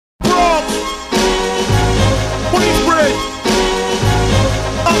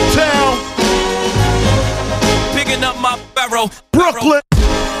Brooklyn.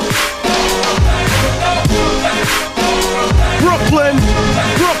 Brooklyn.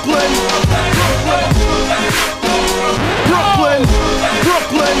 Brooklyn. Brooklyn.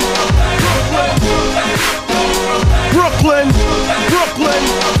 Brooklyn. Brooklyn. Brooklyn.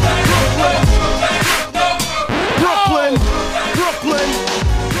 Brooklyn. Brooklyn.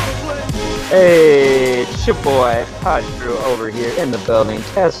 Hey, it's your boy, Pod Drew over here in the building.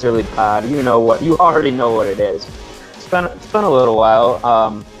 Casterly Pod, you already know what it is. It's been a little while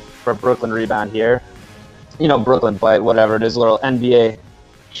for Brooklyn Rebound here. You know, Brooklyn BYTE, whatever it is, a little NBA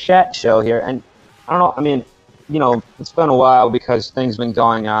chat show here. And I don't know, it's been a while because things been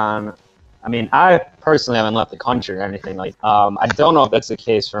going on. I personally haven't left the country or anything like. I don't know if that's the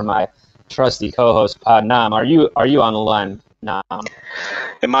case for my trusty co-host Pod Nam. Are you on the line, Nam?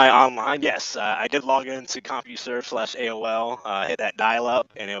 Am I online? Yes. I did log into CompuServe/AOL, hit that dial-up,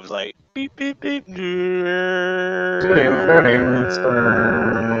 and it was like, beep, beep, beep.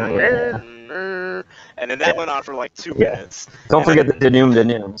 And then that went on for like 2 minutes. Don't forget the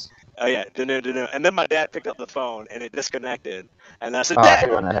denooms. Oh, yeah, denoo. And then my dad picked up the phone, and it disconnected. And I said,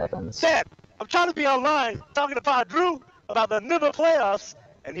 Dad, I'm trying to be online talking to Pod Drew about the NIBA playoffs.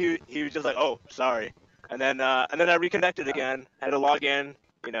 And he was just like, oh, sorry. And then I reconnected again, had to log in,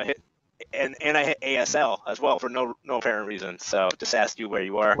 hit, and I hit ASL as well for no apparent reason. So just asked you where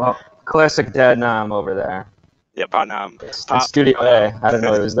you are. Well, classic Dad Nam over there. Yeah, Pod Nam. Studio A. I didn't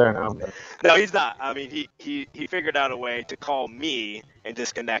know he was there now. But... No, he's not. He figured out a way to call me and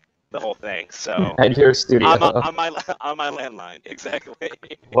disconnect the whole thing. So at your studio. On my landline, exactly.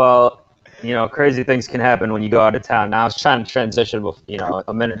 Well, crazy things can happen when you go out of town. Now I was trying to transition,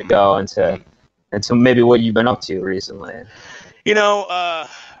 a minute ago into maybe what you've been up to recently.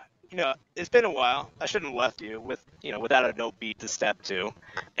 It's been a while. I shouldn't have left you without a dope beat to step to.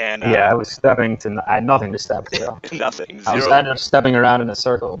 And I was stepping to. I had nothing to step to. Nothing. I ended up stepping around in a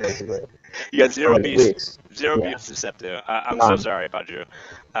circle, basically. You got zero beats. Beats to step to. I'm so sorry about you.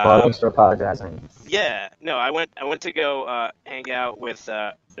 Well, thanks for apologizing. Yeah. No, I went to go hang out with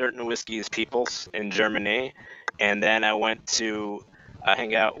Dirt and Whiskey's peoples in Germany, and then I went to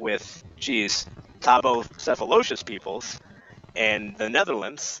hang out with Thabo Cephalos's peoples in the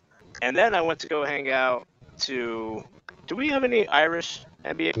Netherlands. And then I went to go hang out do we have any Irish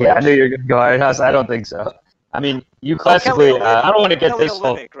NBA players? Yeah, I knew you were going to go Irish. I don't think so. You classically, I don't want to get this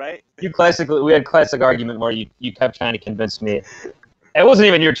whole, right? We had classic argument where you kept trying to convince me. It wasn't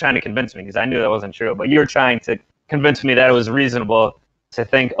even you were trying to convince me because I knew that wasn't true, but you were trying to convince me that it was reasonable to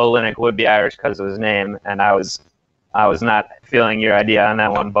think Olynyk would be Irish because of his name, and I was not feeling your idea on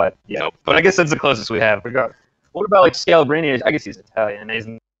that one, but But I guess that's the closest we have. What about Scalabrini? I guess he's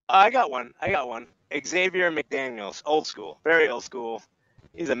Italian. I got one. Xavier McDaniels, old school, very old school.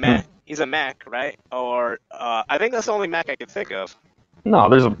 He's a Mac. He's a Mac, right? Or I think that's the only Mac I could think of. No,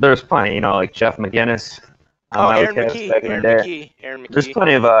 there's plenty. Like Jeff McGinnis. Aaron McKee. There's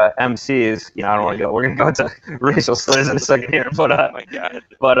plenty of MCs. I don't want to go. We're gonna go into racial slurs in a second here, but oh my God.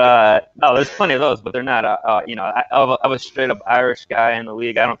 But no, there's plenty of those, but they're not. I was straight up Irish guy in the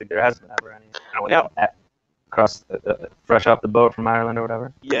league. I don't think there has been ever any. Fresh off the boat from Ireland or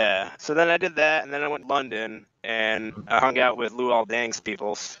whatever. Yeah. So then I did that, and then I went to London and I hung out with Lou Aldang's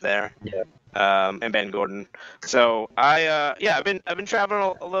peoples there. Yeah. And Ben Gordon. So I've been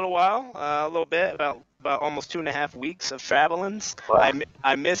traveling a little while, a little bit, about almost 2.5 weeks of traveling. Wow.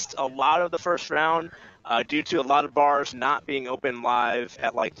 I missed a lot of the first round due to a lot of bars not being open live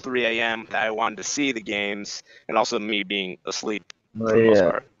at like 3 a.m. that I wanted to see the games, and also me being asleep for the most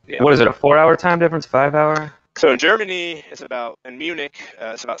part. Yeah. What is it? A 4-hour time difference? 5 hour? So in Germany, in Munich,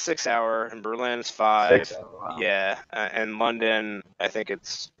 it's about 6 hour. In Berlin, it's 5. 6 hour, wow. Yeah. And London, I think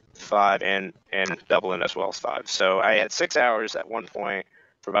it's 5, and Dublin as well is 5. So I had 6 hours at one point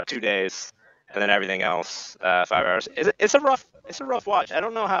for about 2 days, and then everything else 5 hours. It's a rough watch. I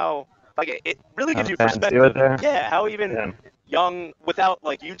don't know how. It really gives you perspective. Yeah. How even young, without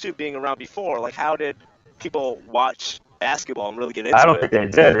YouTube being around before, how did people watch basketball and really get into it? I don't think they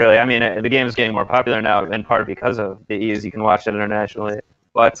did, really. The game is getting more popular now, in part because of the ease you can watch it internationally.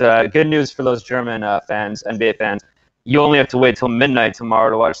 But good news for those German fans, NBA fans. You only have to wait till midnight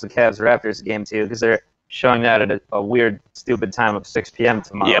tomorrow to watch the Cavs-Raptors game, too, because they're showing that at a weird, stupid time of 6 p.m.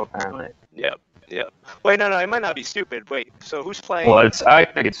 tomorrow, apparently. Yep. Wait, no, it might not be stupid. Wait, so who's playing? Well, I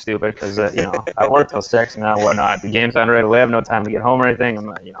think it's stupid because, I work till 6 and whatnot. The game's on right away. I have no time to get home or anything. I'm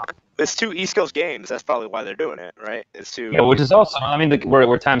not, It's 2 East Coast games. That's probably why they're doing it, right? It's 2. Yeah, which is also,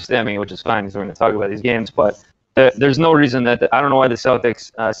 we're time stamping, which is fine because we're going to talk about these games. But there's no reason that I don't know why the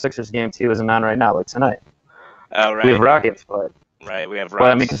Celtics Sixers game 2 isn't on right now, like tonight. Oh, right. We have Rockets, but right, we have Rockets.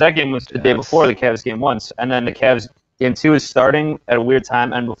 Well, because that game was the day before the Cavs game once, and then the Cavs Game 2 is starting at a weird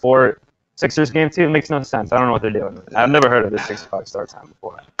time, and before Sixers Game 2, it makes no sense. I don't know what they're doing. I've never heard of this 6 o'clock start time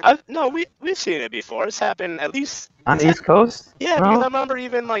before. No, we've seen it before. It's happened at least On the East Coast? Yeah, No? because I remember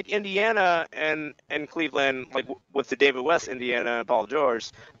even like Indiana and Cleveland, like with the David West Indiana and Paul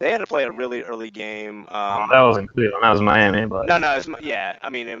George, they had to play a really early game. That wasn't Cleveland. That was Miami. But No, yeah. I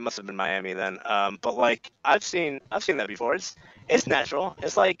mean, it must have been Miami then. But like I've seen that before. It's natural.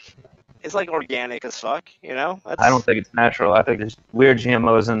 It's like organic as fuck. You know. I don't think it's natural. I think there's weird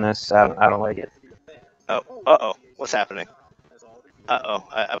GMOs in this. I don't like it. Oh. What's happening?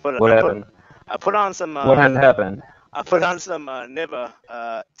 I put on some. What had happened? I put on some Nibba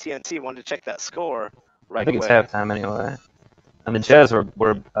TNT. Wanted to check that score right I think away. it's halftime anyway. And the Jazz were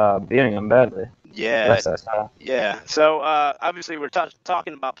beating them badly. Yeah. That's Yeah. So obviously we're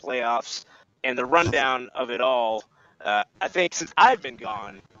talking about playoffs and the rundown of it all. I think since I've been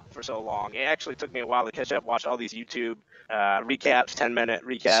gone for so long, it actually took me a while to catch up. Watch all these YouTube recaps, 10-minute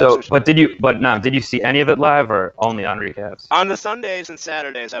recaps. So, did you see any of it live or only on recaps? On the Sundays and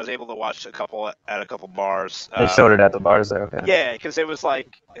Saturdays, I was able to watch a couple at a couple bars. They showed it at the bars there. Okay. Yeah, because it was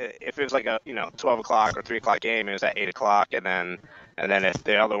like if it was like a 12 o'clock or 3 o'clock game, it was at 8 o'clock, and then if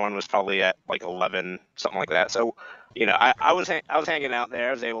the other one was probably at like 11, something like that. So, I was hanging out there.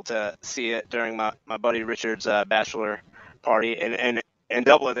 I was able to see it during my buddy Richard's bachelor party, and in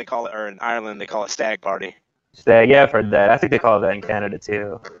Dublin they call it, or in Ireland they call it stag party. Stag, yeah, I've heard that. I think they call it that in Canada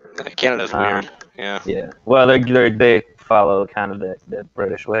too. Canada's weird. Yeah. Yeah. Well, they follow kind of the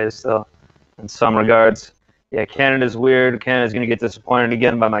British ways still, in some regards. Yeah, Canada's weird. Canada's gonna get disappointed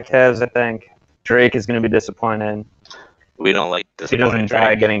again by my Cavs, I think. Drake is gonna be disappointed. We don't like He doesn't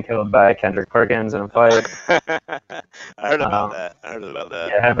die getting killed by Kendrick Perkins in a fight. I heard about that.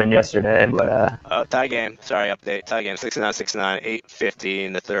 Yeah, it happened yesterday, but tie game. Sorry, update. Tie game 69-69, 8:50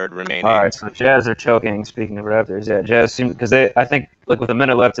 in the third remaining. All right, so Jazz are choking. Speaking of Raptors, yeah, Jazz seem because I think like with a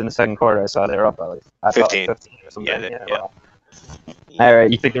minute left in the second quarter, I saw they were up by like 15 or something. Yeah. Well. All right,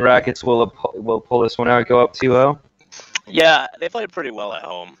 you think the Rockets will pull this one out, go up 2-0? Yeah, they played pretty well at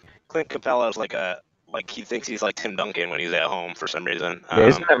home. Clint Capella's like he thinks he's like Tim Duncan when he's at home for some reason. Yeah,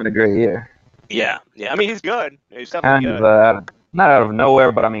 he's been having a great year. Yeah. I mean, he's good. He's definitely Kind good. of not out of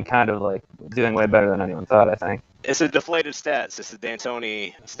nowhere, but I mean, kind of like doing way better than anyone thought. I think. It's a deflated stats. It's the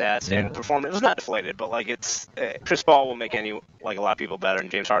D'Antoni stats and performance. It's not deflated, but like it's Chris Paul will make a lot of people better,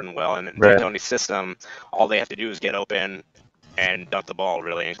 and James Harden will. And Right. D'Antoni's system, all they have to do is get open and dunk the ball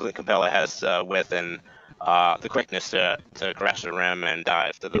really. And Clint Capella has width and the quickness to crash the rim and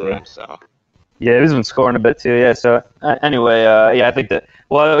dive to the rim. So. Yeah, he's been scoring a bit too. Yeah. So anyway, yeah, I think that.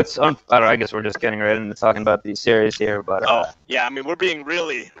 Well, I don't know. I guess we're just getting right into talking about these series here, but. Yeah. I mean, we're being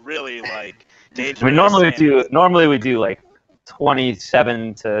really, really like dangerous. I mean, normally we do like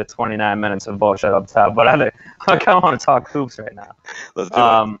 27 to 29 minutes of bullshit up top, but I kind of want to talk hoops right now. Let's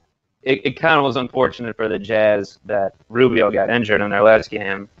do it. It kind of was unfortunate for the Jazz that Rubio got injured in their last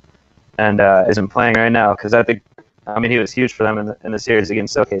game and isn't playing right now because I mean, he was huge for them in the series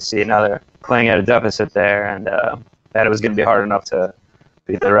against OKC. Now they're playing at a deficit there, and that it was going to be hard enough to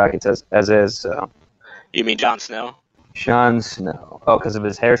beat the Rockets as is. So. You mean Jon Snow? Sean Snow. Oh, because of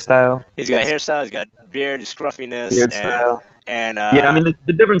his hairstyle? He's got hairstyle, he's got beard, scruffiness. Beard style. And yeah, I mean,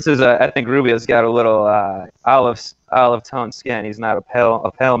 the difference is I think Rubio's got a little olive tone skin. He's not a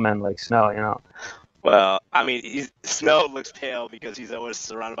pale man like Snow, Well, I mean, Snow looks pale because he's always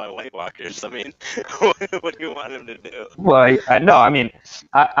surrounded by White Walkers. I mean, what do you want him to do? Well, I mean,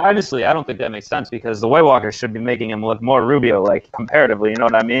 honestly, I don't think that makes sense because the White Walkers should be making him look more Rubio-like comparatively, you know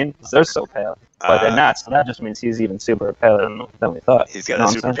what I mean? 'Cause they're so pale. But they're not, so that just means he's even super paler than we thought. He's got a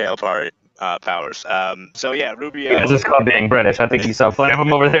super pale powers. So, yeah, Rubio... Yeah, it's just called being British. I think you saw plenty of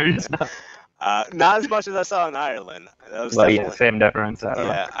them over there just now. Not as much as I saw in Ireland. That was same difference.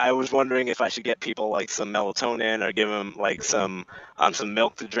 I was wondering if I should get people like some melatonin or give them like some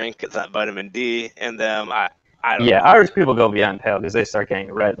milk to drink, get that vitamin D in them. I don't know. Irish people go beyond pale because they start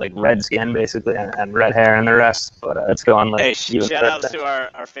getting red skin basically and red hair and the rest. But it's going like. Hey, shout outs to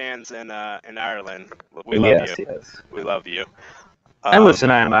our fans in Ireland. We love you. Yes. We love you. And listen,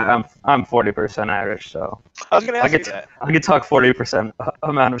 I'm 40% Irish, so I was gonna ask you that. I could talk 40%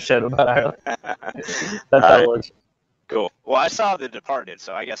 amount of shit about Ireland. That's how it works. Cool. Well, I saw The Departed,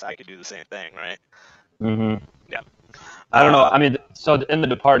 so I guess I could do the same thing, right? Mm-hmm. Yeah. I don't know. I mean, so in The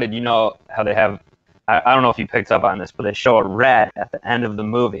Departed, you know how they have. I don't know if you picked up on this, but they show a rat at the end of the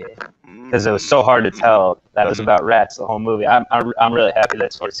movie because it was so hard to tell that it was about rats the whole movie. I'm really happy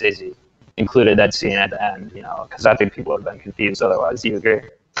that Scorsese included that scene at the end, because I think people would have been confused otherwise. Do you agree?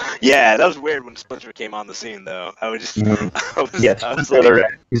 Yeah, that was weird when Splinter came on the scene, though. I was just, Yes, I was Splinter like,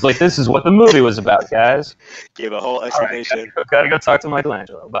 Red. He's like, this is what the movie was about, guys. gave a whole All right, explanation. gotta go talk to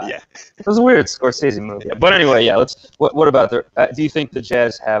Michelangelo. Bye. Yeah. It was a weird Scorsese movie. But anyway, yeah. What about the? Do you think the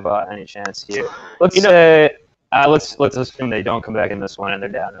Jazz have any chance here? Let's say. Let's assume they don't come back in this one and they're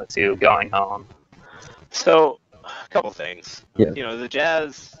down to 2 going home. So, a couple things. Yeah. The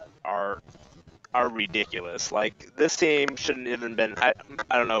Jazz are ridiculous. Like, this team shouldn't even been. I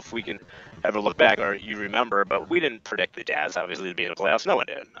don't know if we can ever look back or you remember, but we didn't predict the Jazz obviously to be in the playoffs. No one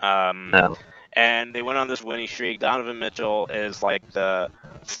did. No. And they went on this winning streak. Donovan Mitchell is like the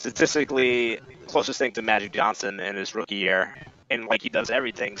statistically closest thing to Magic Johnson in his rookie year, and like he does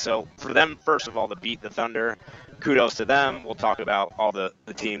everything. So for them, first of all, to beat the Thunder, kudos to them. We'll talk about all the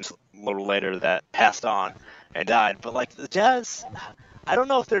teams a little later that passed on and died. But like the Jazz, I don't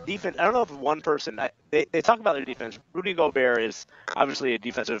know if their defense. I don't know if one person. They talk about their defense. Rudy Gobert is obviously a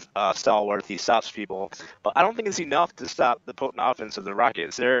defensive stalwart. He stops people, but I don't think it's enough to stop the potent offense of the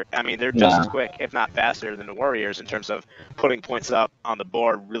Rockets. They're just as quick, if not faster, than the Warriors in terms of putting points up on the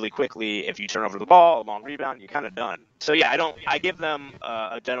board really quickly. If you turn over the ball, a long rebound, you're kind of done. So yeah, I give them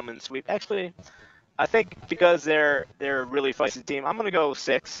a gentleman's sweep. Actually, I think because they're a really feisty team, I'm gonna go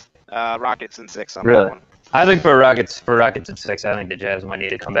 6. Rockets in 6 on that one. I think for Rockets at 6, I think the Jazz might need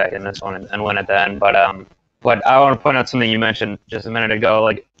to come back in this one and win at the end. But I want to point out something you mentioned just a minute ago.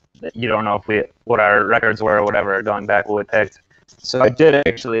 Like, you don't know what our records were or whatever going back what we picked. So I did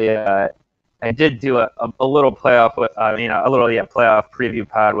actually I did do a little playoff playoff preview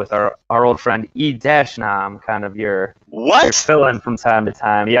pod with our old friend E-Nam, kind of your fill-in from time to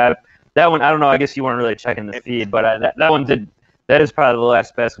time. Yeah, that one, I don't know, I guess you weren't really checking the feed, but that one did. That is probably the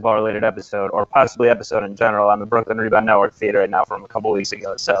last basketball-related episode, or possibly episode in general, on the Brooklyn Rebound Network feed right now from a couple weeks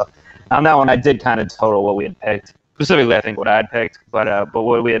ago. So on that one, I did kind of total what we had picked. Specifically, I think what I had picked, but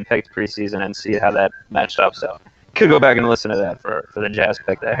what we had picked preseason and see how that matched up. So could go back and listen to that for the Jazz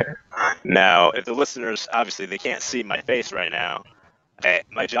pick there. Now, if the listeners, obviously, they can't see my face right now.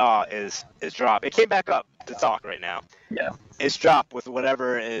 My jaw is dropped. It came back up to talk right now. Yeah. It's dropped with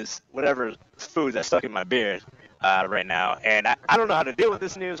whatever food that's stuck in my beard. Right now, and I don't know how to deal with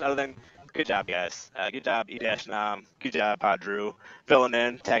this news other than good job, guys. Good job, E-Nam. Good job, Drew, filling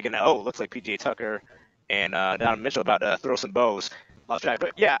in, tagging. Looks like PJ Tucker and Donovan Mitchell about to throw some bows. Lost track,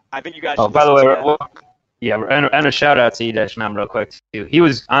 but yeah, I think you guys. Oh, by the way, and a shout out to E-Nam real quick too. He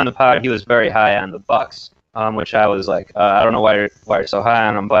was on the pod. He was very high on the Bucks, which I was like, I don't know why you're so high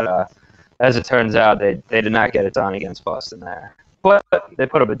on them, but as it turns out, they did not get it done against Boston there, but they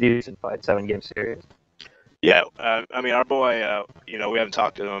put up a decent fight, 7-game series. Yeah, our boy, we haven't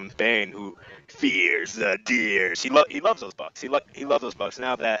talked to him, Bane, who fears the Deers. He loves those Bucks. He loves those Bucks.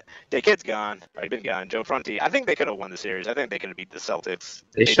 Now that J Kidd's gone, or he's been gone, Joe Prunty, I think they could have won the series. I think they could have beat the Celtics.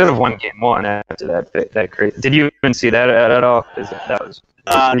 They should have won Game 1 after that crazy. Did you even see that at all? That was.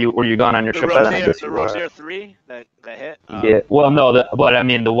 Were you gone on your trip? The Rozier 3 that hit. Yeah. Well, no,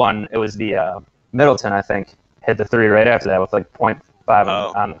 the one. It was the Middleton, I think, hit the 3 right after that with like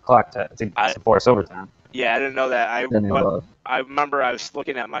 0.5 on the clock to force overtime. Yeah, I didn't know that. I remember I was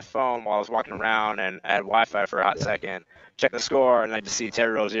looking at my phone while I was walking around, and I had Wi-Fi for a hot second. Check the score, and I just see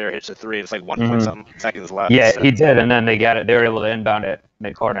Terry Rozier hits a 3. It's like 1.something seconds left. Yeah, he did, and then they got it. They were able to inbound it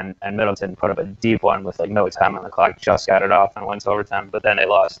midcourt, and Middleton put up a deep one with like no time on the clock. Just got it off and went to overtime, but then they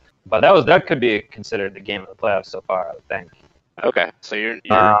lost. But that could be considered the game of the playoffs so far, I would think. Okay, so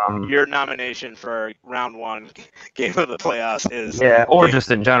your nomination for round 1 game of the playoffs is or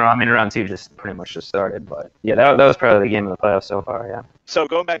just in general. I mean, round 2 just pretty much just started, but yeah, that was probably the game of the playoffs so far. Yeah. So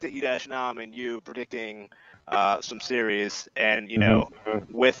going back to E-Nam and you predicting some series, and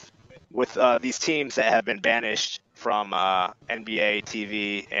with these teams that have been banished from NBA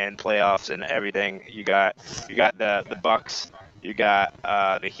TV and playoffs and everything, you got the Bucks, you got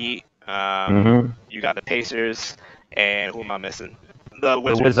the Heat, you got the Pacers. And who am I missing? The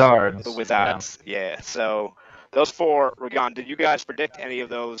Wizards. The Wizards. Yeah. So those 4 were gone. Did you guys predict any of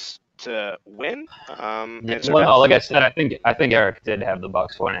those to win? Like I said, I think Eric did have the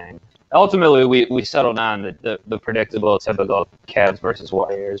Bucks winning. Ultimately, we settled on the predictable, typical Cavs versus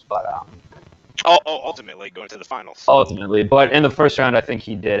Warriors, but ultimately going to the finals. Ultimately, but in the first round, I think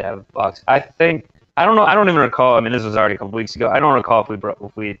he did have Bucks. I don't know. I don't even recall. I mean, this was already a couple weeks ago. I don't recall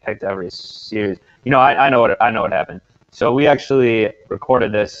if we picked every series. I know what happened. So we actually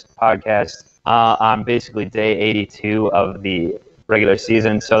recorded this podcast on basically day 82 of the regular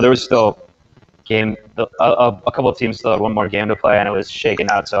season. So there was still a couple of teams still had one more game to play, and it was shaken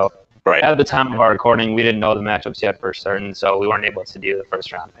out. So at the time of our recording, we didn't know the matchups yet for certain, so we weren't able to do the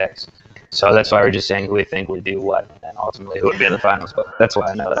first round picks. So that's why we're just saying who we think would do what, and ultimately who would be in the finals. But that's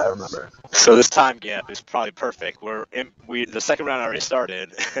why I know that I remember. So this time gap is probably perfect. The second round already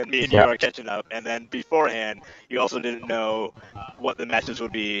started, and me and you Yeah. are catching up. And then beforehand, you also didn't know what the matches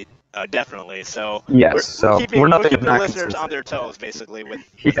would be. Definitely. So Yes. So we're nothing keeping if not listeners consistent. on their toes, basically, with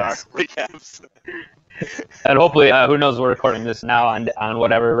Yes. our recaps. And hopefully, who knows? We're recording this now on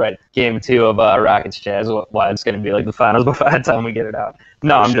whatever, right? Game 2 of Rockets Jazz. Why it's going to be like the finals before that time we get it out.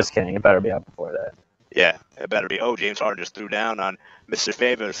 No, I'm just kidding. It better be out before that. Yeah, it better be. Oh, James Harden just threw down on Mr.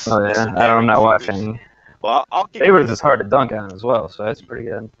 Favors. Oh yeah, I'm not watching. Well, I'll give Favors is hard to dunk on as well, so that's pretty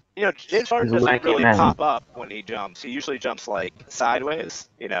good. You know, James Harden He's a doesn't lanky really man. pop up when he jumps. He usually jumps like sideways,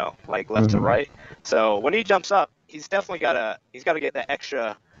 you know, like left to right. So when he jumps up, he's definitely gotta get that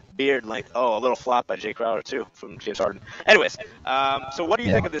extra beard length. Oh, a little flop by Jay Crowder too from James Harden. Anyways, so what do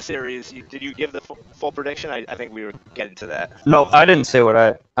you think of this series? Did you give the full prediction? I think we were getting to that. No, I didn't say what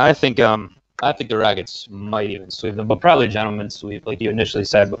I think. I think the Rockets might even sweep them, but probably gentlemen sweep, like you initially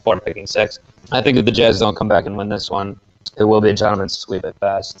said before picking 6. I think if the Jazz don't come back and win this one, it will be a gentleman's sweep at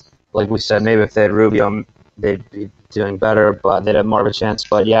best. Like we said, maybe if they had Rubio, they'd be doing better, but they'd have more of a chance.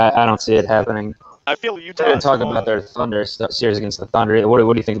 But yeah, I don't see it happening. I feel Utah. They didn't talk about their Thunder series against the Thunder. What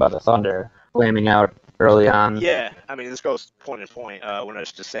do you think about the Thunder flaming out early on? Yeah, I mean this goes point to point. When I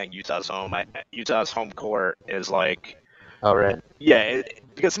was just saying Utah's home, Utah's home court is like. Oh right. Yeah,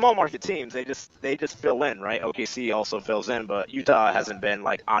 because small market teams they just fill in, right? OKC also fills in, but Utah hasn't been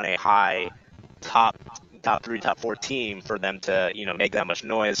like on a high top 3, top 4 team for them to make that much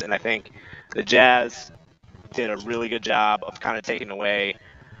noise. And I think the Jazz did a really good job of kind of taking away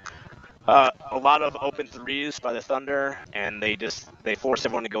a lot of open threes by the Thunder, and they forced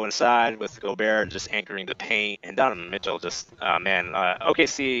everyone to go inside with Gobert just anchoring the paint, and Donovan Mitchell just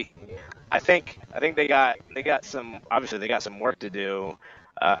OKC. I think they got some work to do.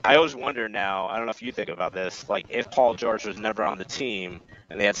 I always wonder now. I don't know if you think about this. Like if Paul George was never on the team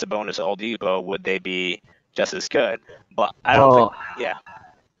and they had Sabonis or Oladipo, would they be just as good? But I don't think. Yeah,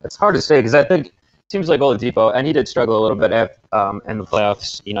 it's hard to say because I think it seems like Oladipo, and he did struggle a little bit in the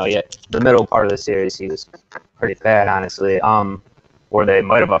playoffs. Yet the middle part of the series he was pretty bad, honestly. Or they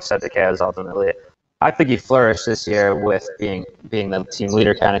might have upset the Cavs ultimately. I think he flourished this year with being the team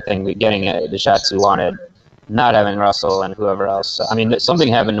leader kind of thing, getting the shots he wanted, not having Russell and whoever else. I mean, something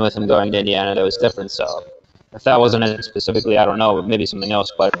happened with him going to Indiana that was different. So if that wasn't it specifically, I don't know, maybe something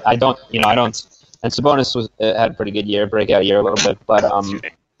else. But I don't. And Sabonis had a pretty good year, breakout year a little bit. But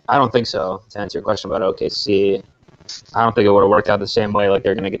I don't think so. To answer your question about OKC, I don't think it would have worked out the same way. Like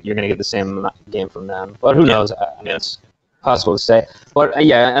you're gonna get the same game from them. But who knows? I mean, it's possible to say. But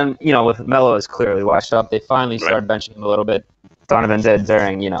yeah, and with Melo is clearly washed up. They finally started benching him a little bit. Donovan did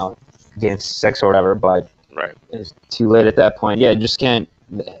during game 6 or whatever, but it's too late at that point. Yeah, you just can't.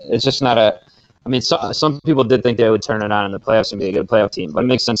 It's just not a. I mean, some people did think they would turn it on in the playoffs and be a good playoff team, but it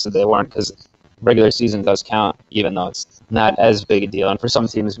makes sense that they weren't because regular season does count, even though it's not as big a deal. And for some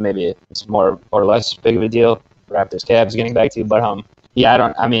teams, maybe it's more or less big of a deal. Raptors, Cavs getting back to, but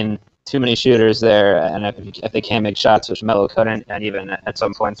yeah, I mean. Too many shooters there, and if they can't make shots, which Melo couldn't, and even at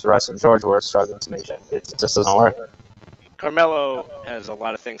some points Russ and George were struggling to make shots, it just doesn't work. Carmelo has a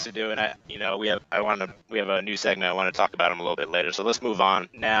lot of things to do, and we have a new segment. I want to talk about him a little bit later. So let's move on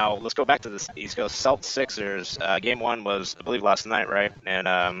now. Let's go back to the East Coast Celtics Sixers. Game 1 was, I believe, last night, right? And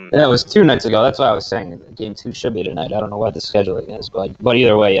yeah, it was 2 nights ago. That's why I was saying Game 2 should be tonight. I don't know what the scheduling is, but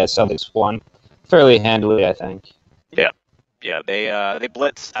either way, yeah, Celtics won fairly handily, I think. Yeah, they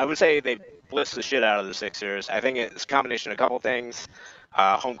blitz. I would say they blitz the shit out of the Sixers. I think it's a combination of a couple things.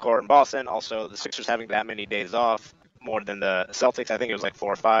 Home court in Boston. Also, the Sixers having that many days off more than the Celtics. I think it was like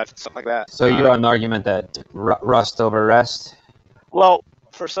 4 or 5, something like that. So you're on the argument that rust over rest? Well,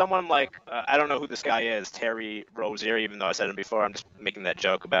 for someone like, I don't know who this guy is, Terry Rozier, even though I said him before, I'm just making that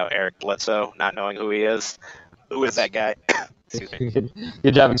joke about Eric Bledsoe, not knowing who he is. Who is that guy?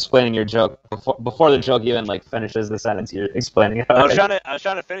 Good job explaining your joke before the joke even finishes the sentence. You're explaining it. I was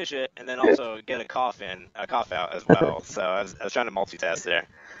trying to finish it and then also get a cough out as well. So I was trying to multitask there.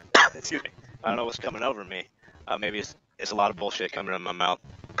 Excuse me. I don't know what's coming over me. Maybe it's a lot of bullshit coming in my mouth.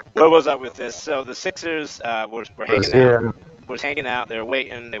 Where was I with this? So the Sixers were hanging out. Was hanging out. They were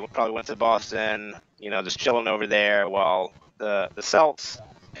waiting. They probably went to Boston. Just chilling over there while the Celts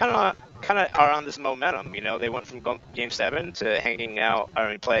kind of are on this momentum. They went from Game 7 to hanging out.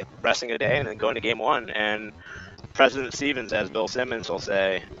 Resting a day and then going to Game 1. And President Stevens, as Bill Simmons will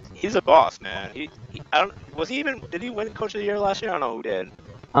say, he's a boss, man. Did he win Coach of the Year last year? I don't know who did.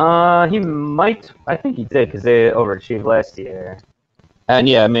 He might. I think he did because they overachieved last year. And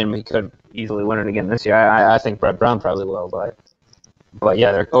yeah, I mean, we could easily win it again this year. I think Brett Brown probably will, but But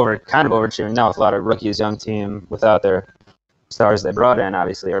yeah, they're kind of overachieving now with a lot of rookies, young team without their stars they brought in,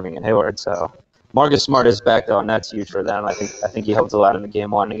 obviously Irving and Hayward. So Marcus Smart is back though, and that's huge for them. I think he helped a lot in the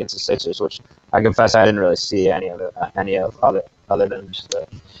game one against the Sixers, which I confess I didn't really see any of other than just the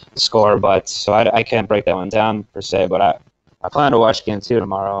score. But so I can't break that one down per se. But I plan to watch game two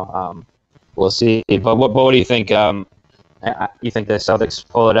tomorrow. We'll see. But what do you think? You think the Celtics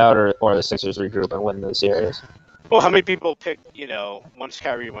pull it out, or the Sixers regroup and win the series? Well, how many people picked, once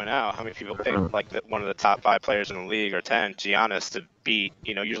Kyrie went out, how many people picked like one of the top 5 players in the league or 10, Giannis, to beat,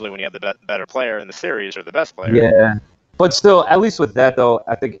 usually when you have the better player in the series or the best player? Yeah. But still, at least with that though,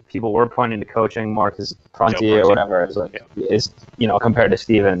 I think people were pointing to coaching more because Prunty or whatever is compared to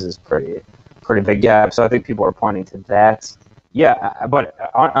Stevens is pretty big gap. So I think people are pointing to that. Yeah, but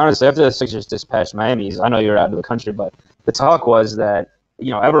honestly, after the Sixers dispatched Miami, I know you're out of the country, but the talk was that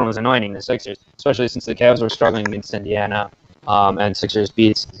everyone was anointing the Sixers, especially since the Cavs were struggling against Indiana, and Sixers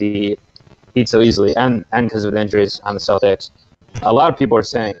beat the Heat so easily, and because of the injuries on the Celtics. A lot of people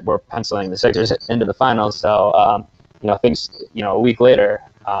were penciling the Sixers into the finals. So things a week later,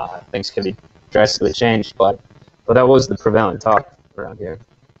 things could be drastically changed. But that was the prevalent talk around here.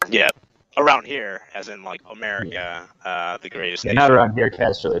 Yeah, around here, as in like America, the greatest. Yeah, not around here,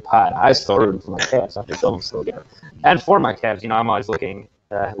 Cavs really pot. I still root for my Cavs. I think they'll still get. And for my Cavs, I'm always looking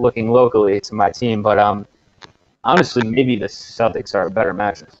locally to my team. But honestly, maybe the Celtics are a better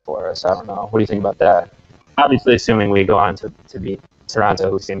match for us. I don't know. What do you think about that? Obviously, assuming we go on to beat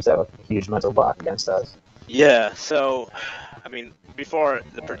Toronto, who seems to have a huge mental block against us. Yeah. So, I mean, before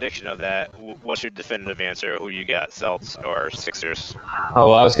the prediction of that, what's your definitive answer? Who you got, Celts or Sixers? Oh,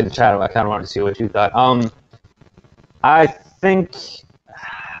 well, I was going to chat. I kind of wanted to see what you thought. I kind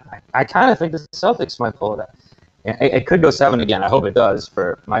of think the Celtics might pull it out. It could go 7 again. I hope it does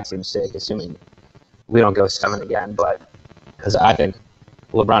for my team's sake, assuming we don't go 7 again. But because I think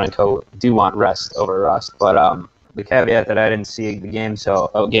LeBron and co do want rest over rust. But the caveat that I didn't see the game,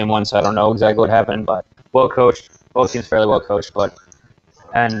 game one, so I don't know exactly what happened. But well coached, both teams fairly well coached,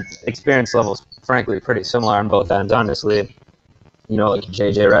 and experience levels, frankly, pretty similar on both ends. Honestly, like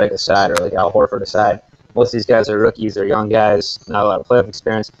JJ Redick aside or like Al Horford aside, most of these guys are rookies, they're young guys, not a lot of playoff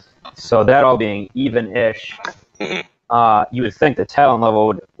experience. So that all being even-ish, you would think the talent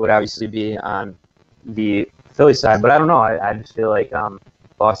level would obviously be on the Philly side, but I don't know. I just feel like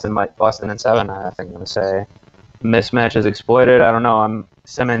Boston in 7. I think I'm gonna say mismatch is exploited. I don't know.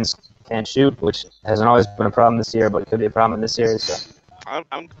 Simmons can't shoot, which hasn't always been a problem this year, but it could be a problem in this series. So.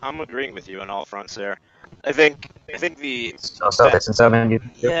 I'm agreeing with you on all fronts there. I think the Celtics in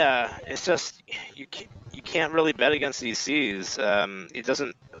 7. Yeah, it's just you can't really bet against these C's. It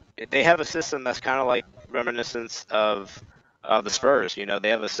doesn't. They have a system that's kind of like reminiscent of the Spurs. They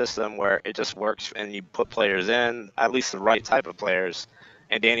have a system where it just works, and you put players in, at least the right type of players.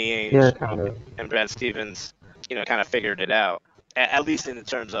 And Danny Ainge and Brad Stevens, kind of figured it out. At least in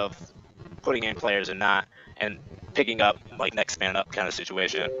terms of putting in players and picking up like next man up kind of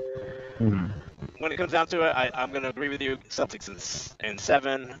situation. Mm-hmm. When it comes down to it, I'm going to agree with you. Celtics in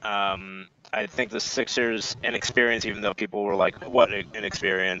 7. I think the Sixers inexperience, even though people were like, "What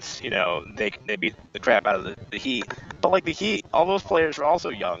inexperience?" They beat the crap out of the Heat. But like the Heat, all those players were also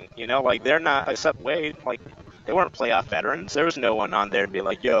young. Like they're not, except Wade. Like they weren't playoff veterans. There was no one on there to be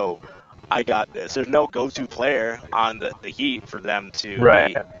like, "Yo, I got this." There's no go-to player on the Heat for them to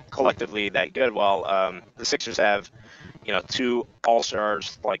be collectively that good. While the Sixers have, 2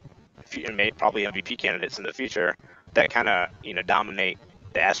 all-stars, like probably MVP candidates in the future that kind of dominate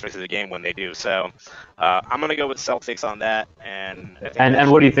the aspects of the game when they do. So I'm gonna go with Celtics on that. And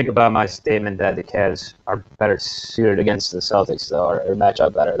what do you think about my statement that the Cavs are better suited against the Celtics though, or match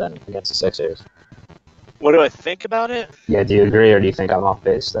up better than against the Sixers? What do I think about it? Yeah, do you agree or do you think I'm off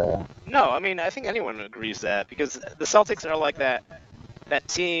base there? No, I mean I think anyone agrees that because the Celtics are like that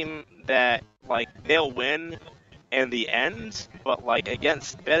team that like they'll win in the end, but like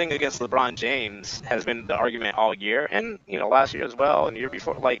betting against LeBron James has been the argument all year, and last year as well, and the year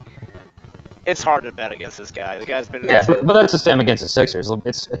before. Like, it's hard to bet against this guy. The guy's been but that's the same against the Sixers.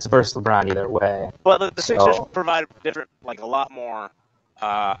 It's versus LeBron either way. But the Sixers provide different, like a lot more.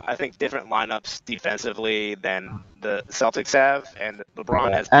 I think different lineups defensively than the Celtics have, and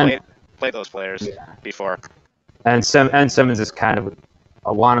LeBron has played those players before. And Simmons is kind of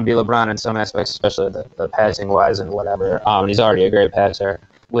a wannabe LeBron in some aspects, especially the passing wise and whatever. He's already a great passer.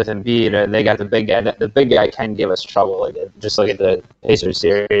 With Embiid, they got the big guy. The big guy can give us trouble. Just like at the Pacers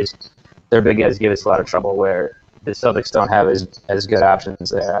series, their big guys give us a lot of trouble. Where the Celtics don't have as good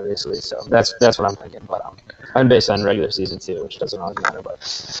options there, obviously. So that's what I'm thinking. But and based on regular season too, which doesn't always matter. But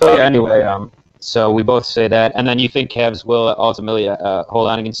so yeah, anyway, So we both say that. And then you think Cavs will ultimately hold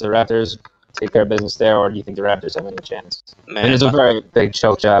on against the Raptors, take care of business there, or do you think the Raptors have any chance? I mean, it's a very big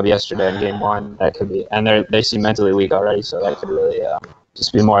choke job yesterday in Game 1. That could be, and they seem mentally weak already, so that could really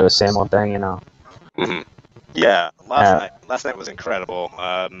just be more of the same old thing, you know. Mm-hmm. Yeah, last night was incredible.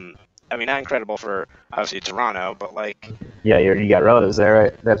 I mean, not incredible for obviously Toronto, but like. Yeah, you got relatives there,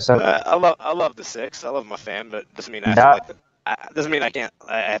 right? That's I love the Six. I love my fan, but doesn't mean I have to like. Doesn't mean I can't.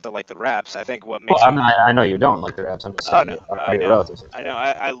 I have to like the Raps. I think what makes. Well, I know you don't like the Raps. I'm just saying. No, Are your relatives? I know.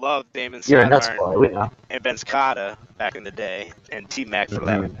 I love Damon You're a Nets Stoudemire boy, we know. and Ben Scotta back in the day, and T-Mac for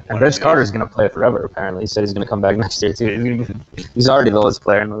that. And Ben Carter's going to play forever, apparently. He said he's going to come back next year, too. He's already the lowest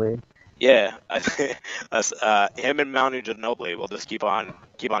player in the league. Yeah, him and Manu Ginobili will just keep on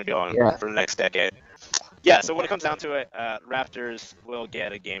going for the next decade. Yeah, so when it comes down to it, Raptors will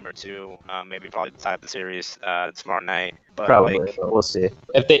get a game or two, maybe probably tie up the series tomorrow night. But probably, but we'll see.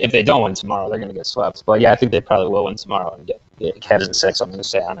 If they don't win tomorrow, they're going to get swept. But yeah, I think they probably will win tomorrow and get Cavs in 6. I'm going to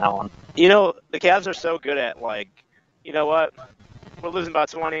say on that one. You know, the Cavs are so good at like, you know what? We're losing by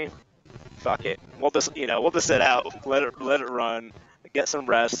 20. Fuck it. We'll just sit out, let it run. Get some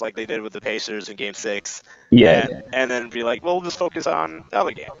rest like they did with the Pacers in Game 6. And then be like, we'll just focus on the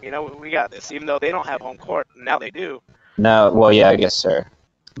other game. You know, we got this. Even though they don't have home court, now they do. No, well, yeah, I guess, sir.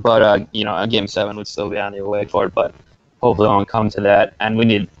 But, you know, a Game 7 would still be on the away court, but hopefully it won't come to that. And we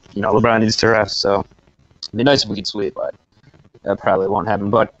need, you know, LeBron needs to rest, so it'd be nice if we could sweep, but that probably won't happen.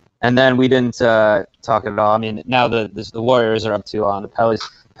 But and then we didn't talk at all. I mean, now the Warriors are up 2-0 on the Pelicans.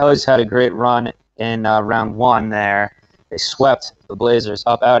 Pelicans had a great run in round 1 there. They swept the Blazers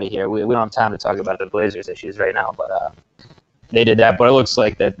up out of here. We don't have time to talk about the Blazers issues right now, but they did that. But it looks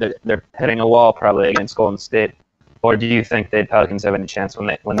like they're hitting a wall probably against Golden State. Or do you think the Pelicans have any chance when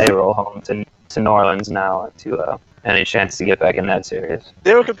they roll home to New Orleans now to any chance to get back in that series?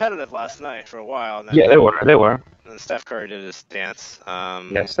 They were competitive last night for a while. And then, yeah, they were. And Steph Curry did his dance.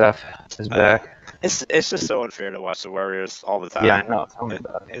 Yeah, Steph is back. It's just so unfair to watch the Warriors all the time. Yeah, I know. Tell me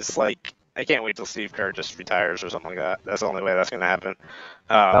about it. It's like I can't wait till Steve Kerr just retires or something like that. That's the only way that's going to happen.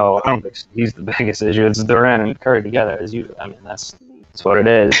 I don't think he's the biggest issue. It's Durant and Curry together, as usual. I mean, that's what it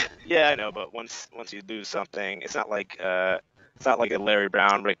is. Yeah, I know, but once you lose something, it's not like a Larry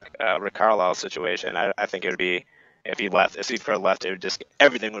Brown, Rick Carlisle situation. I think it would be if Steve Kerr left, it would just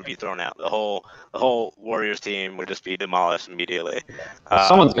everything would be thrown out. The whole Warriors team would just be demolished immediately.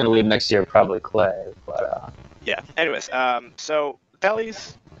 Someone's going to leave next year, probably Clay. But yeah. Anyways, so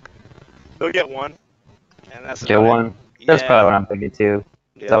Pellies. They'll get one, and that's one. That's probably what I'm thinking too.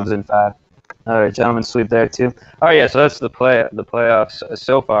 Yeah. Dubs in 5. All right, gentlemen, sweep there too. All right, yeah. So that's the playoffs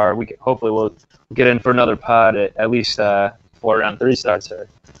so far. Hopefully we'll get in for another pod at least 4 round 3 starts here.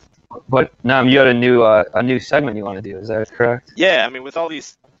 But now you got a new segment you want to do. Is that correct? Yeah, I mean with all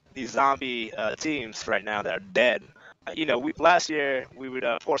these zombie teams right now that are dead. You know, last year we would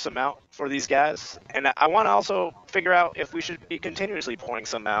force them out for these guys, and I want to also figure out if we should be continuously pouring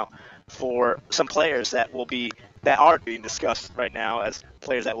some out for some players that are being discussed right now as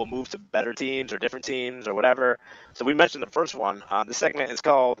players that will move to better teams or different teams or whatever. So we mentioned the first one. The segment is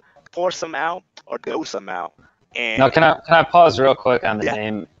called "Pour Some Out" or "Go Some Out." And now, can I pause real quick on the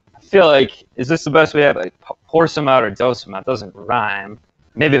name? I feel like is this the best way to have like pour some out or dose some out? It doesn't rhyme.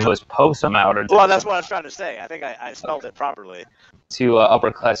 Maybe if it was post some out or. Well, that's what I was trying to say. I think I spelled it properly. To upper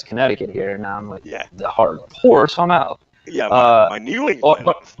class Connecticut here, now I'm like, the hard pour some out. Yeah, my New England.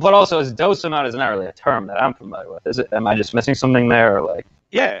 But also, is dose some out is not really a term that I'm familiar with. Is it? Am I just missing something there, or like?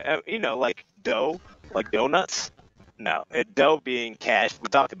 Yeah, you know, like dough, like donuts. No, dough being cash. We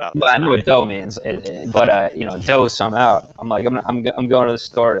talked about. Well, I know what dough means, but you know, dose some out. I'm like, I'm going to the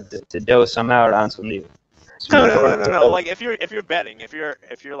store to dose some out on some new. No. Like if you're betting, if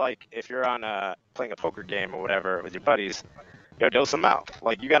you're on playing a poker game or whatever with your buddies, dose them out.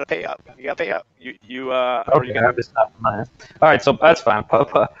 Like you gotta pay up. You okay, I'm just not mine. All right, so that's fine.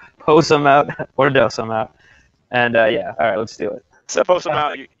 Post them out or dose them out, and yeah, all right, let's do it. So post them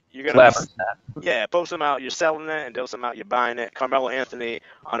out. You're gonna post them out. You're selling it, and dose them out. You're buying it. Carmelo Anthony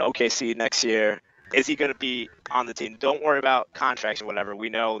on OKC next year. Is he gonna be on the team? Don't worry about contracts or whatever. We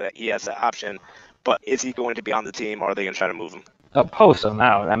know that he has that option. But is he going to be on the team, or are they going to try to move him? Post him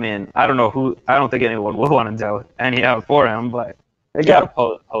out. I mean, I don't know who. I don't think anyone would want to do any out for him, but they got to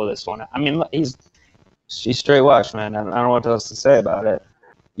pull this one out. I mean, he's straight watch, man. I don't know what else to say about it.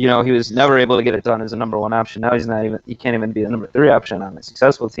 You know, he was never able to get it done as a number 1 option. Now he can't even be a number 3 option on a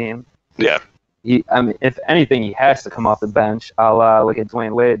successful team. Yeah. I mean, if anything, he has to come off the bench. I'll look at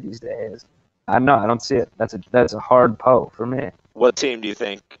Dwayne Wade these days. I don't see it. That's a hard po for me. What team do you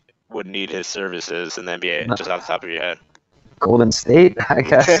think would need his services in the NBA, just off the top of your head? Golden State, I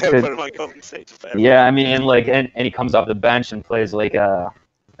guess. Put him on Golden State. Yeah, I mean, and he comes off the bench and plays like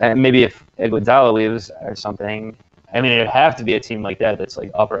and maybe if Iguodala leaves or something. I mean, it'd have to be a team like that that's like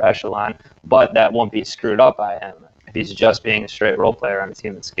upper echelon, but that won't be screwed up by him if he's just being a straight role player on a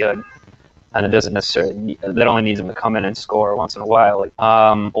team that's good. And it doesn't necessarily that only needs him to come in and score once in a while. Like,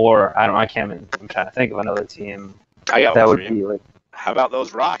 or I don't know, I can't even, I'm trying to think of another team that would be like. How about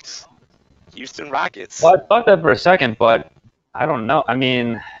those Rocks? Houston Rockets. Well, I thought that for a second, but I don't know. I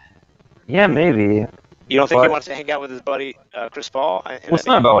mean, yeah, maybe. You don't think he wants to hang out with his buddy Chris Paul? Well, it's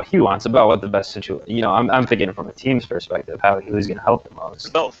not about what he wants. It's about what the best situation. You know, I'm thinking from a team's perspective, who's going to help the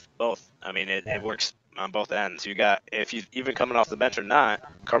most. Both. I mean, it works on both ends. You got, if he's even coming off the bench or not,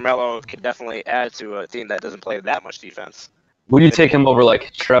 Carmelo can definitely add to a team that doesn't play that much defense. Would you take him over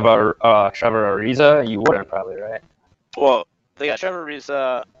like Trevor Ariza? You wouldn't probably, right? Well, they got Trevor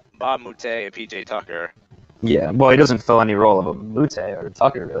Ariza, Bob Mute, and PJ Tucker. Yeah, well, he doesn't fill any role of a Mute or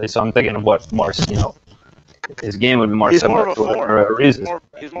Tucker really. So I'm thinking of what more, his game would be more similar to Ariza's.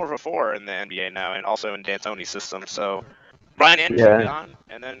 He's more of a 4 in the NBA now, and also in D'Antoni's system. So Brian Anderson on,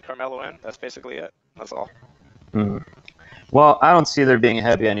 and then Carmelo in. That's basically it. That's all. Well, I don't see there being a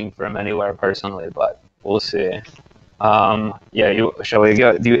happy ending for him anywhere personally, but we'll see. Shall we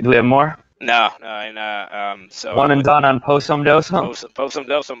go? Do we have more? No. So one and done on Posum Dosum? Posum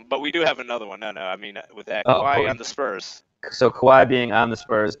Dosum, but we do have another one. No. I mean, with that, Kawhi on the Spurs. So Kawhi being on the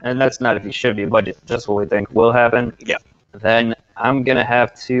Spurs, and that's not if he should be, but just what we think will happen. Yeah. Then I'm going to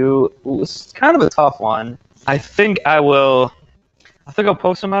have to... It's kind of a tough one. I think I'll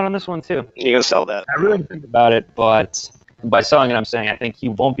post him out on this one, too. You're going to sell that? I really think about it, but by selling it, I'm saying I think he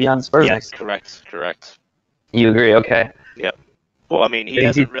won't be on the Spurs next year. Correct. You agree? Okay. Yep. Well, I mean, he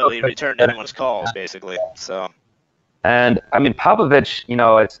hasn't really returned anyone's calls, basically, so... And, I mean, Popovich,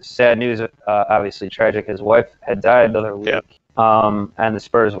 it's sad news, obviously tragic. His wife had died the other week. Yep. And the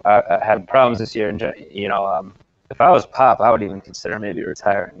Spurs had problems this year. And, if I was Pop, I would even consider maybe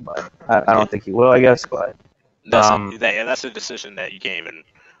retiring. But I don't think he will, I guess. But that's a decision that you can't even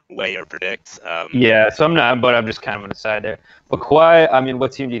weigh or predict. So I'm not, but I'm just kind of on the side there. But Kawhi, I mean,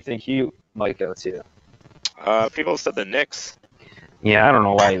 what team do you think he might go to? People said the Knicks. Yeah, I don't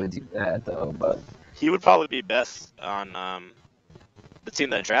know why he would do that, though, but... He would probably be best on the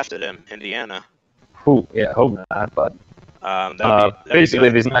team that drafted him, Indiana. Hope not. But basically,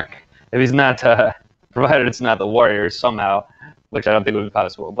 if he's not, provided it's not the Warriors somehow, which I don't think would be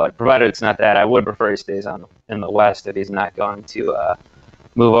possible, but provided it's not that, I would prefer he stays in the West if he's not going to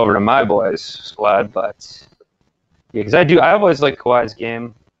move over to my boys' squad. But yeah, because I always like Kawhi's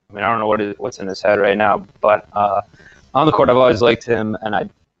game. I mean, I don't know what's in his head right now, but on the court, I've always liked him, and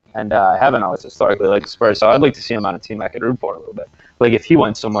I haven't always historically liked the Spurs, so I'd like to see him on a team I could root for a little bit. Like if he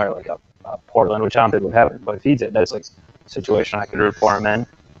went somewhere like a Portland, which I don't think would happen, but if he did, that's like a situation I could root for him in.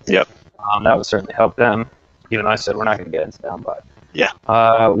 Yep. That would certainly help them. Even though I said we're not going to get into them, but yeah.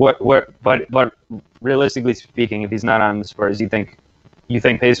 But realistically speaking, if he's not on the Spurs, you think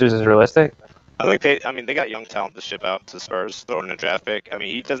Pacers is realistic? I think they got young talent to ship out to Spurs, throw in a draft pick. I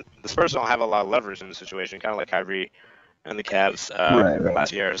mean, the Spurs don't have a lot of leverage in the situation, kind of like Kyrie and the Cavs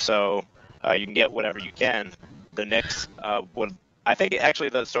last year. So you can get whatever you can. The Knicks I think actually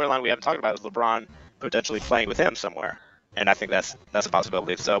the storyline we haven't talked about is LeBron potentially playing with him somewhere, and I think that's a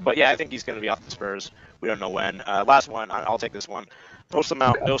possibility. So, but yeah, I think he's going to be off the Spurs. We don't know when. Last one, I'll take this one. Post him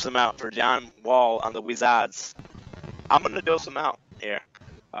out, dose him out for John Wall on the Wizards. I'm going to dose him out here.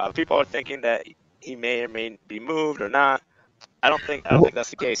 People are thinking that he may or may be moved or not. I don't think that's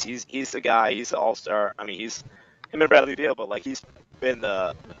the case. He's the guy. He's the all-star. I mean, he's him and Bradley Beal, but like he's been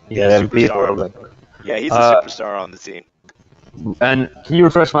the superstar. Yeah, he's a superstar on the team. And can you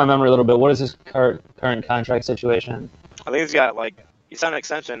refresh my memory a little bit? What is his current contract situation? I think he signed an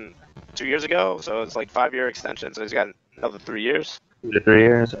extension 2 years ago, so it's like 5-year extension. So he's got another 3 years. 2 to 3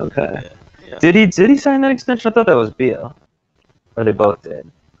 years, okay. Yeah. Did he sign that extension? I thought that was Beal, or they both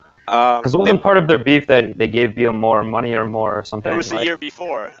did. Because wasn't part of their beef that they gave Beal more money or something? It was the year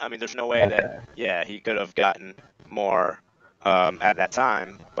before. I mean, there's no way that he could have gotten more at that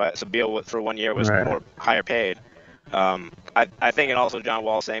time. But so Beal for 1 year was more higher paid. I think, and also John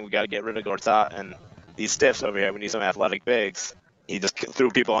Wall saying we got to get rid of Gortat and these stiffs over here. We need some athletic bigs. He just threw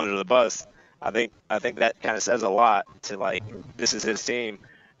people under the bus. I think that kind of says a lot to like this is his team,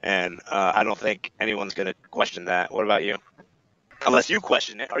 and I don't think anyone's gonna question that. What about you? Unless you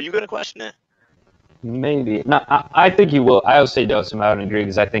question it, are you gonna question it? Maybe. No, I think he will. I would say dose him out and agree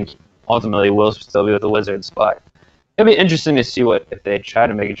because I think ultimately will still be with the Wizards, but it'd be interesting to see if they try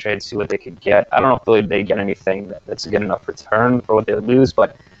to make a trade, see what they could get. I don't know if they get anything that's a good enough return for what they would lose,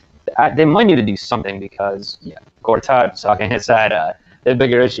 but they might need to do something because Gortat's talking his side. They have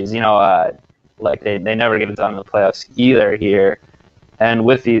bigger issues, like they never get it done in the playoffs either here, and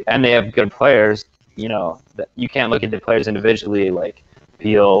they have good players. You can't look at the players individually like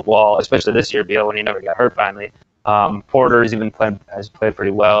Beal, Wall, especially this year Beal when he never got hurt finally. Porter has played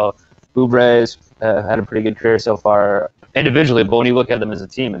pretty well. Oubre's had a pretty good career so far individually, but when you look at them as a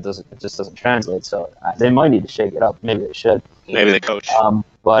team, it just doesn't translate. So they might need to shake it up. Maybe they should. Maybe the coach.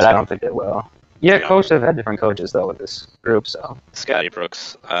 But I don't think they will. Yeah, coach. They've had different coaches though with this group. So Scotty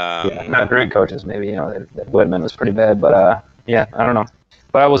Brooks. not great coaches. Maybe that Whitman was pretty bad, but I don't know.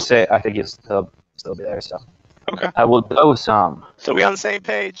 But I will say I think he'll still be there. So Okay. I will go some. So we on the same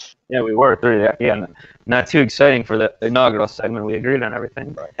page? Yeah, we were three. Yeah, not too exciting for the inaugural segment. We agreed on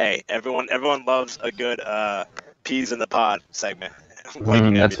everything. But Hey, everyone loves a good peas in the pod segment.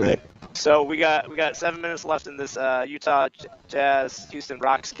 that's right. So we got 7 minutes left in this Utah Jazz Houston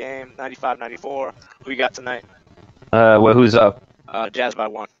Rockets game, 95-94. Who you got tonight? Well, who's up? Jazz by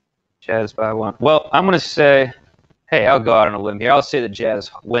 1. Jazz by 1. Well, I'm gonna say, hey, I'll go out on a limb here. I'll say the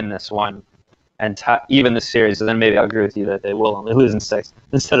Jazz win this one and even the series, and then maybe I'll agree with you that they will only lose in 6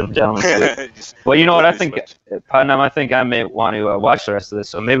 instead of gentlemen's sweep. Well, you know what? I think, Putnam, I think I may want to watch the rest of this.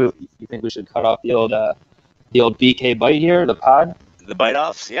 So maybe you think we should cut off the old BK bite here, the pod. The bite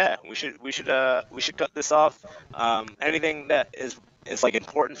offs, yeah. We should cut this off. Anything that is like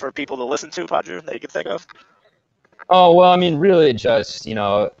important for people to listen to, Padre, that you can think of? Oh well, I mean, really, just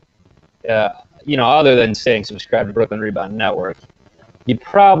other than saying subscribe to Brooklyn Rebound Network, you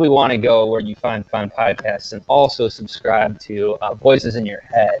probably want to go where you find podcasts and also subscribe to Voices in Your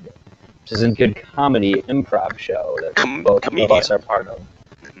Head, which is a good comedy improv show that both of us are part of.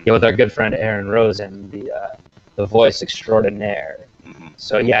 Yeah, with our good friend Aaron Rosen, the voice extraordinaire.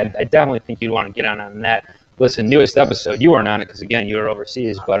 So yeah, I definitely think you'd want to get on that. Listen, newest episode, you weren't on it because again you were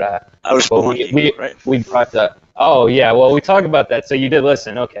overseas, but I was we brought the. Oh yeah, well we talked about that, so you did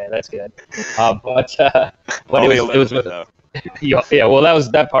listen. Okay, that's good. But it was with. Yeah, well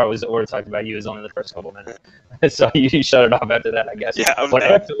that part was what we talked about. You was only the first couple minutes, so you shut it off after that, I guess. Yeah, but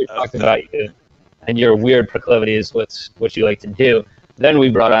after we talked about you and your weird proclivities, what you like to do, then we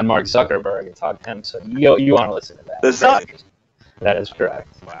brought on Mark Zuckerberg and talked to him. So you want to listen to that? The Zuck. That is correct.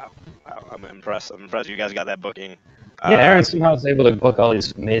 Wow, I'm impressed. You guys got that booking. Yeah, Aaron somehow is able to book all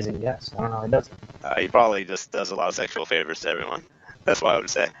these amazing guests. I don't know how he does it. He probably just does a lot of sexual favors to everyone. That's what I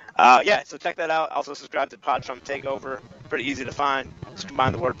would say. So check that out. Also subscribe to Pod Trump Takeover. Pretty easy to find. Just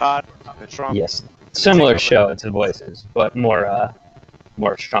combine the word pod and Trump. Yes. Similar show to Voices, but more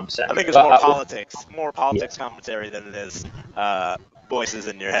Trump centered. I think it's more politics commentary than it is voices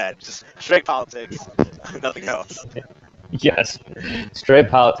in your head. Just straight politics, nothing else. Yes, straight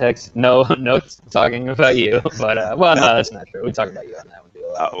politics. No talking about you. But no, that's not true. We talk about you on that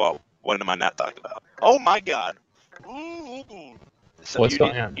one. Well, what am I not talking about? Oh my God. So what's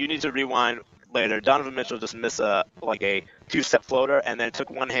going on? You need to rewind later. Donovan Mitchell just missed a 2-step floater and then took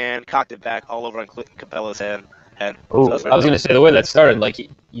one hand, cocked it back all over on Clinton Capella's head. Ooh, I was going to say the way that started,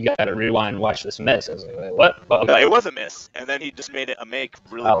 you got to rewind and watch this miss. I was like, wait, what? Well, okay. It was a miss, and then he just made it a make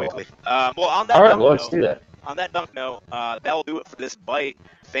really quickly. On that all right, let's do that. On that dunk note, that'll do it for this bite.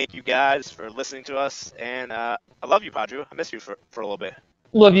 Thank you guys for listening to us, and I love you, Padre. I miss you for a little bit.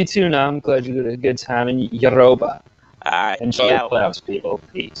 Love you too, now. I'm glad you had a good time in Yoruba. All right. Enjoy the playoffs, people.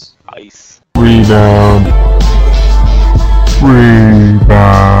 Peace. Peace. Rebound.